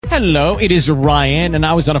Hello, it is Ryan, and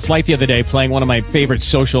I was on a flight the other day playing one of my favorite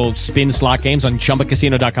social spin slot games on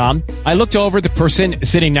ChumbaCasino.com. I looked over at the person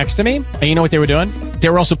sitting next to me, and you know what they were doing? They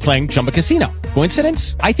were also playing Chumba Casino.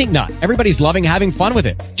 Coincidence? I think not. Everybody's loving having fun with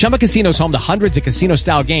it. Chumba Casino is home to hundreds of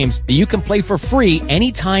casino-style games that you can play for free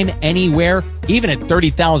anytime, anywhere, even at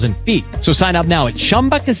 30,000 feet. So sign up now at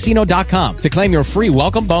ChumbaCasino.com to claim your free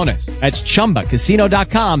welcome bonus. That's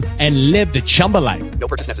ChumbaCasino.com and live the Chumba life. No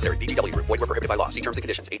purchase necessary. VGW. Void where prohibited by law. See terms and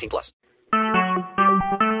conditions. 18+.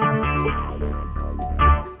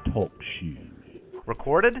 Talk shoes.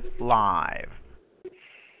 Recorded live.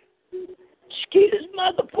 Excuse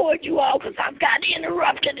Mother Port, you all, because I've got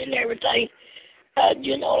interrupted and everything.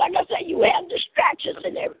 Like I said, you have distractions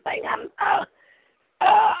and everything. I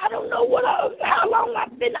don't know how long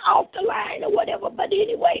I've been off the line or whatever, but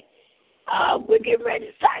anyway, we're getting ready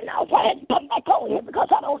to sign off. I had to come back on here because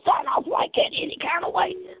I don't sign off like that any kind of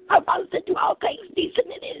way. I'm supposed to do all things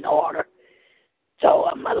decent and in order. So,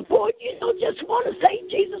 Mother Port, just want to say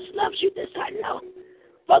Jesus loves you, this I know.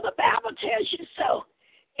 For the Bible tells you so.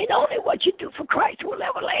 And only what you do for Christ will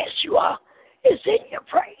ever last you all. It's in your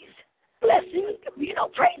praise. Blessings,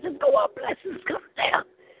 praises go up, blessings come down.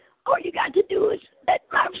 All you got to do is let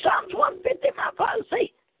my Psalms 150, my Father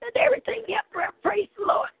say, that everything you have breath, praise the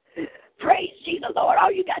Lord. Praise Jesus, Lord.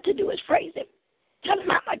 All you got to do is praise Him. Tell Him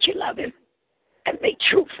how much you love Him. And be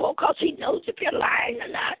truthful, because He knows if you're lying or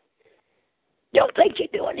not. Don't think you're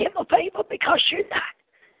doing Him a favor, because you're not.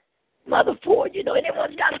 Mother Ford,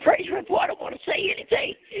 anyone's got a praise report, I don't want to say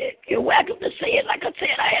anything. You're welcome to say it. Like I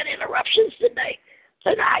said, I had interruptions tonight.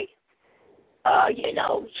 Satan's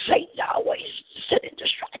always sending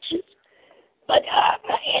distractions. But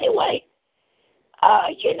anyway,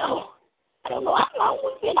 I don't know how long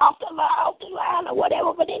we've been off the line or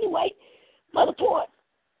whatever, but anyway, Mother Ford,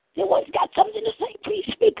 anyone's got something to say, please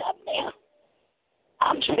speak up now.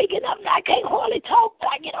 I'm speaking up now. I can't hardly talk, but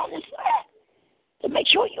I get on this line to make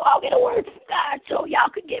sure you all get a word from God, so y'all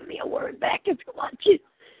can give me a word back if you want to.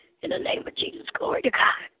 In the name of Jesus, glory to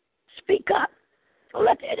God. Speak up. Don't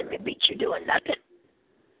let the enemy beat you doing nothing.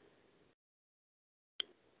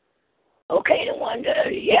 Okay, anyone,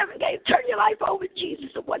 you haven't turned your life over to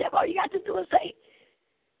Jesus or whatever, all you got to do is say,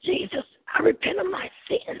 Jesus, I repent of my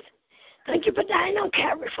sins. Thank you for dying on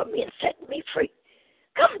Calvary for me and setting me free.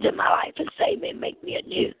 Come into my life and save me and make me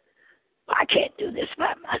anew. I can't do this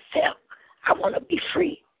by myself. I want to be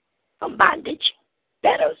free from bondage,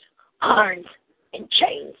 fetters, irons, and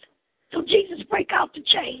chains. So Jesus, break out the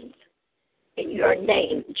chains. In your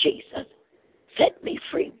name, Jesus, set me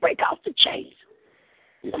free. Break out the chains.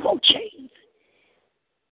 No more chains.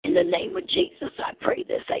 In the name of Jesus, I pray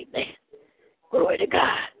this, amen. Glory to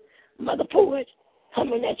God. Mother Poet,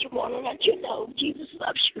 coming at you want to let you know Jesus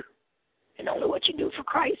loves you. And only what you do for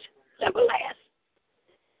Christ never lasts.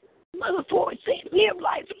 Mother Ford said, live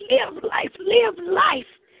life, live life, live life.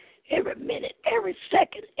 Every minute, every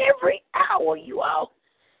second, every hour, you all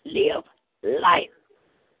live life.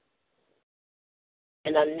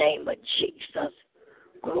 In the name of Jesus,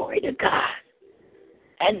 glory to God.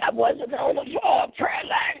 And I wasn't on the prayer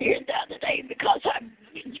line here the other day because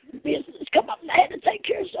business come up and I had to take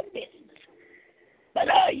care of some business. But,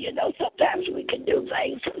 sometimes we can do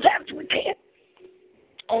things, sometimes we can't.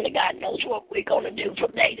 Only God knows what we're going to do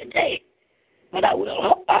from day to day. But I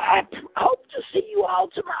hope to see you all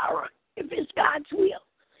tomorrow, if it's God's will.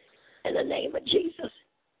 In the name of Jesus,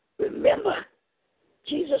 remember,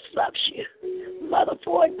 Jesus loves you. Mother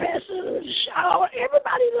Ford, Pastor Shaw,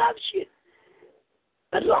 everybody loves you.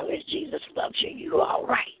 As long as Jesus loves you, you're all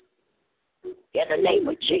right. In the name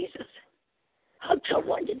of Jesus, hug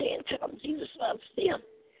someone today and tell them Jesus loves them.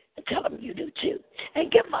 And tell them you do too.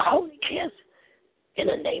 And give them a holy kiss. In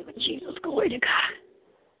the name of Jesus, glory to God.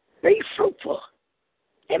 Be fruitful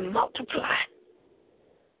and multiply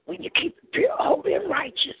when you keep it pure, holy, and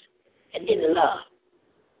righteous, and in love,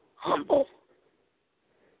 humble,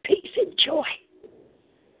 peace, and joy,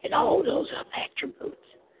 and all those other attributes.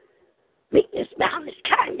 Meekness, boundless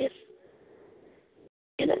kindness.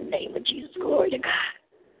 In the name of Jesus, glory to God.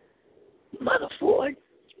 Mother Ford,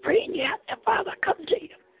 praying you out there, Father, I come to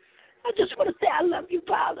you. I just want to say I love you,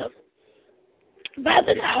 Father.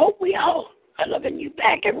 Father, I hope we all are loving you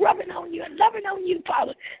back and rubbing on you and loving on you,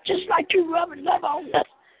 Father, just like you rub and love on us.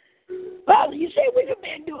 Father, you say we can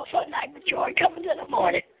endure for a night, but joy coming in the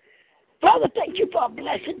morning. Father, thank you for a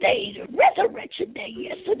blessed day, a resurrection day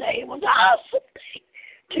yesterday. It was an awesome day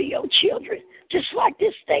to your children, just like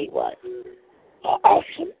this day was. An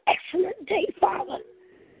awesome, excellent day, Father.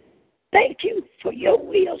 Thank you for your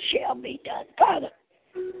will shall be done, Father.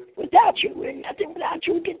 Without you, we're nothing. Without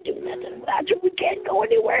you, we can do nothing. Without you, we can't go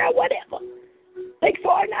anywhere or whatever. Take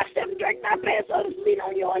for and I step and drink not pass others lean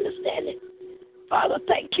on your understanding. Father,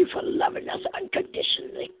 thank you for loving us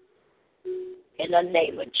unconditionally. In the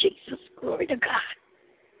name of Jesus, glory to God.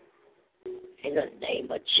 In the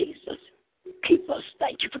name of Jesus, keep us.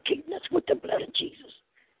 Thank you for keeping us with the blood of Jesus.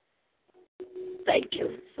 Thank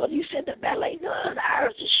you. For you said the battle ain't none,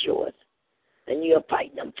 ours is yours. And you're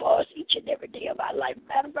fighting them for us each and every day of our life.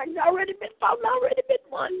 Matter of fact, already been fought, already been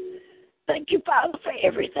won. Thank you, Father, for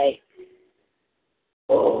everything.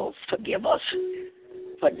 Oh, forgive us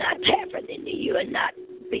for not tapping into you and not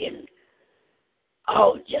being,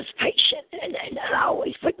 just patient and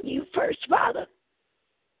always putting you first, Father.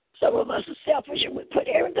 Some of us are selfish and we put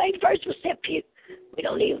everything first except you. We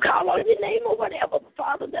don't even call on your name or whatever, but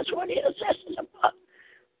Father, that's what intercessors are for.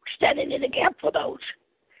 We're standing in the gap for those.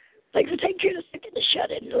 Thank you for taking care of the sick and the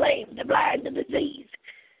shut-in, the lame, the blind, the diseased,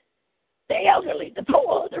 the elderly, the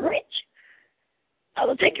poor, the rich.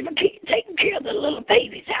 Father, thank you for taking care of the little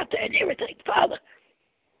babies out there and everything, Father.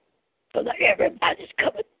 So that everybody's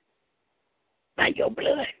covered by your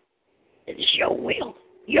blood. And it's your will,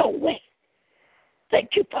 your way.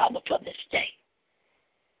 Thank you, Father, for this day.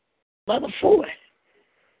 Mother Ford,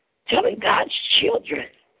 telling God's children,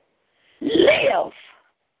 live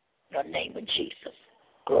in the name of Jesus.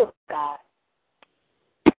 Good God.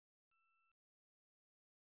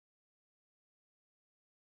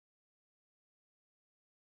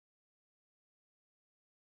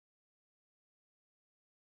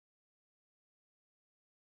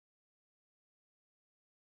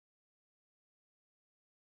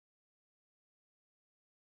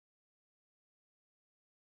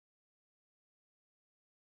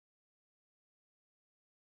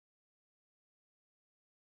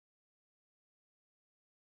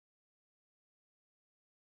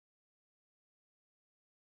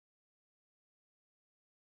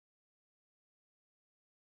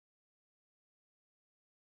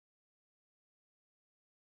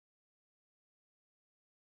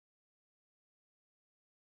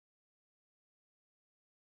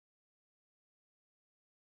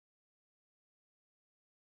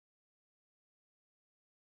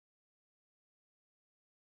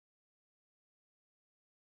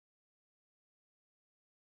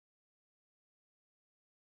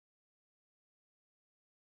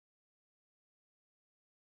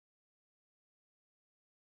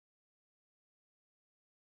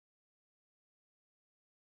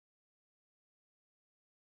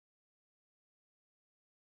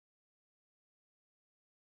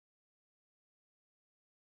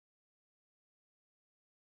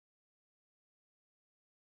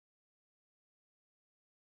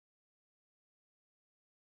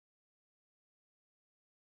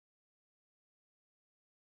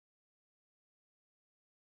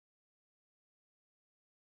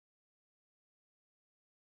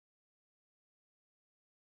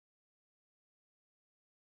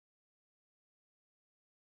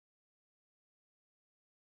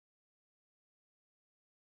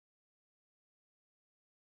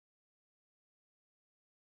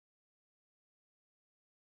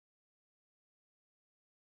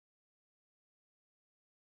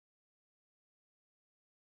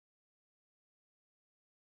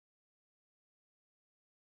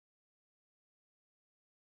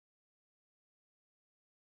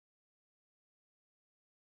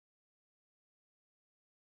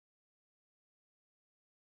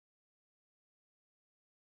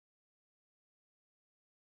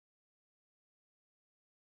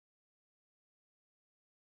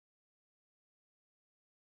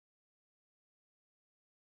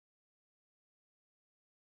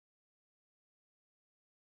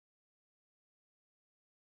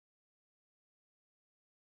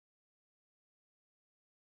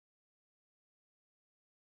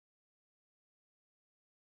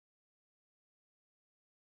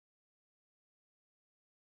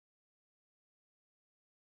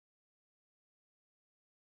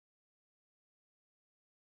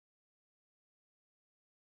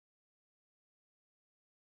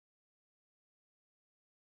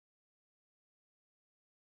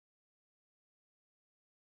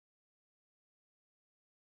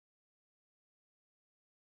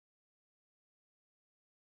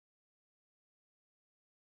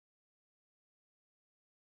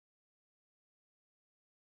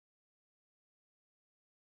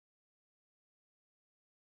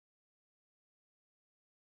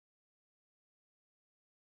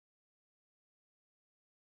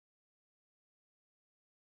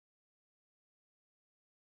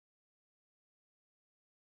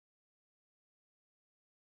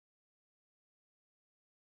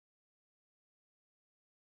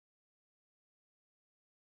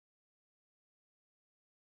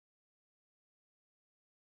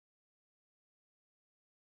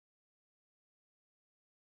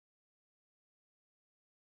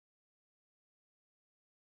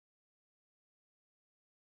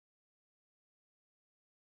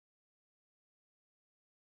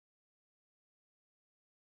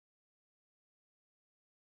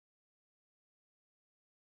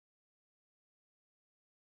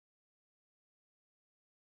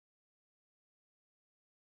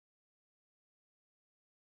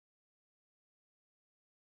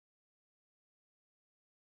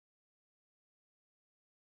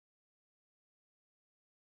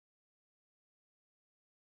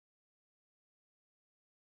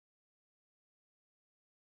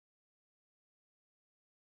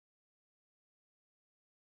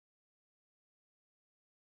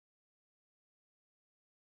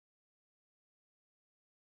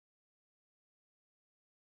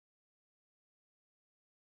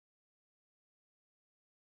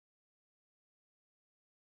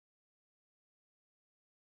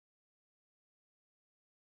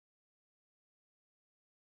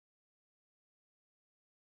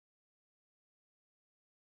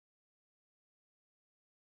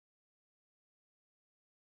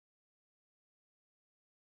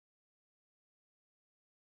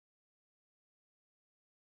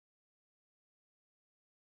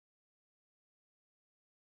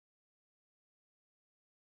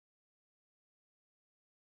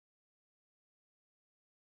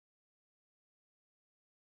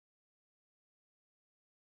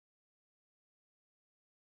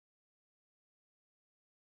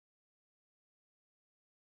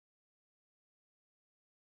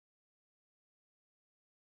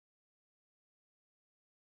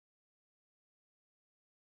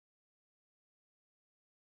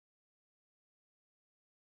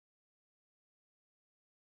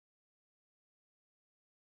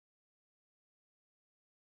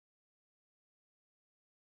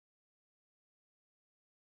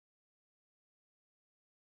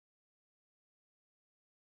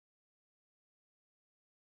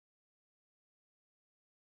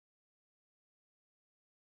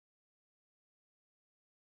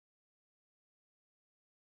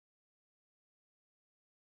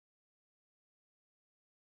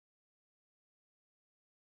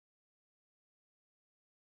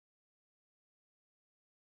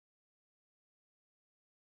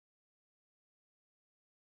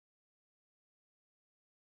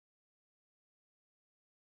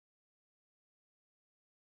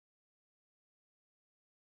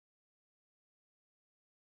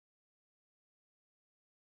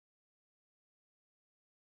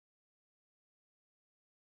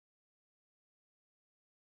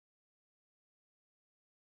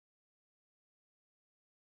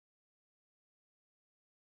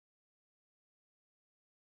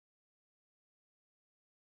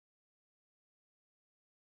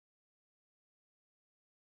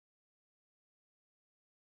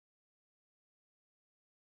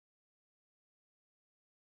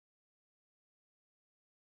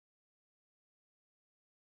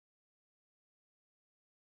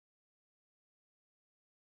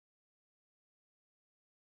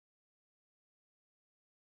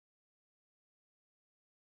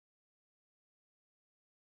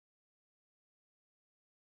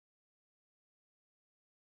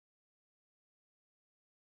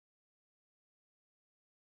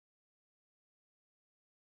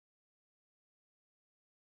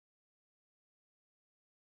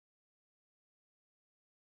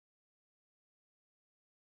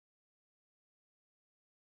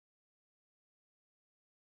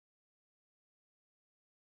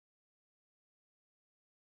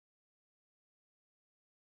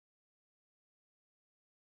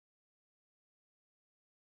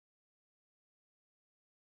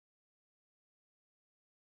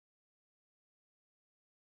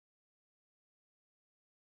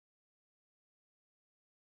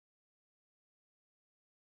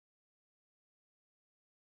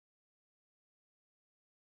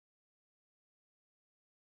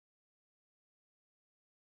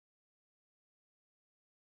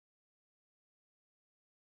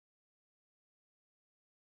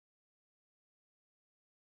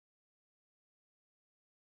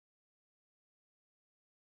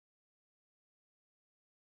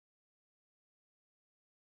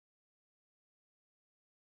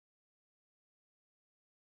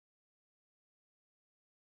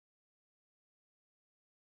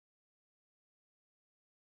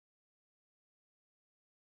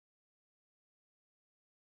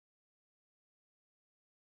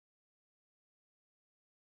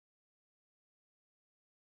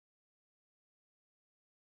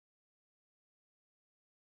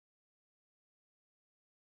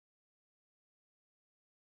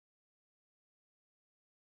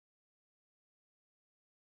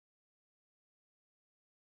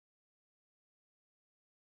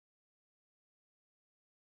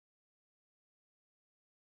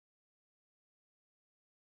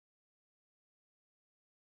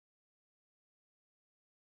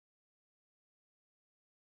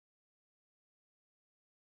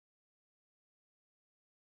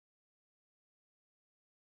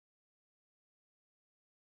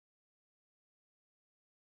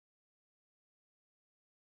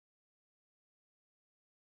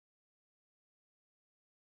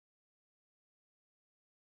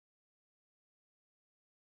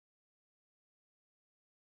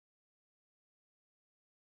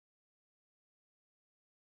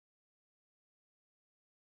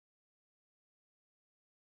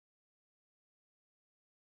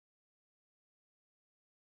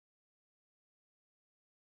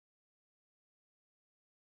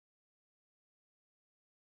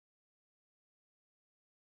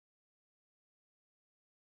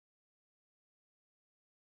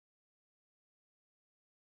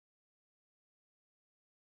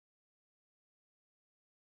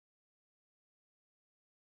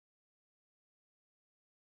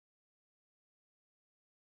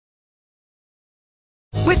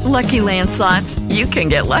 With Lucky Land Slots, you can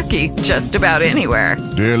get lucky just about anywhere.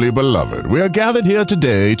 Dearly beloved, we are gathered here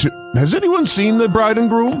today to... Has anyone seen the bride and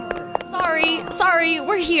groom? Sorry,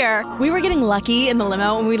 we're here. We were getting lucky in the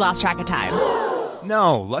limo and we lost track of time.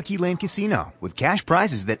 No, Lucky Land Casino, with cash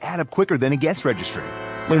prizes that add up quicker than a guest registry.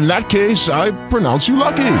 In that case, I pronounce you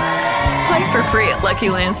lucky. Play for free at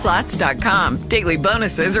LuckyLandSlots.com. Daily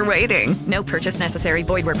bonuses are waiting. No purchase necessary.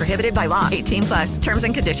 Void where prohibited by law. 18+. Terms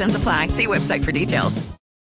and conditions apply. See website for details.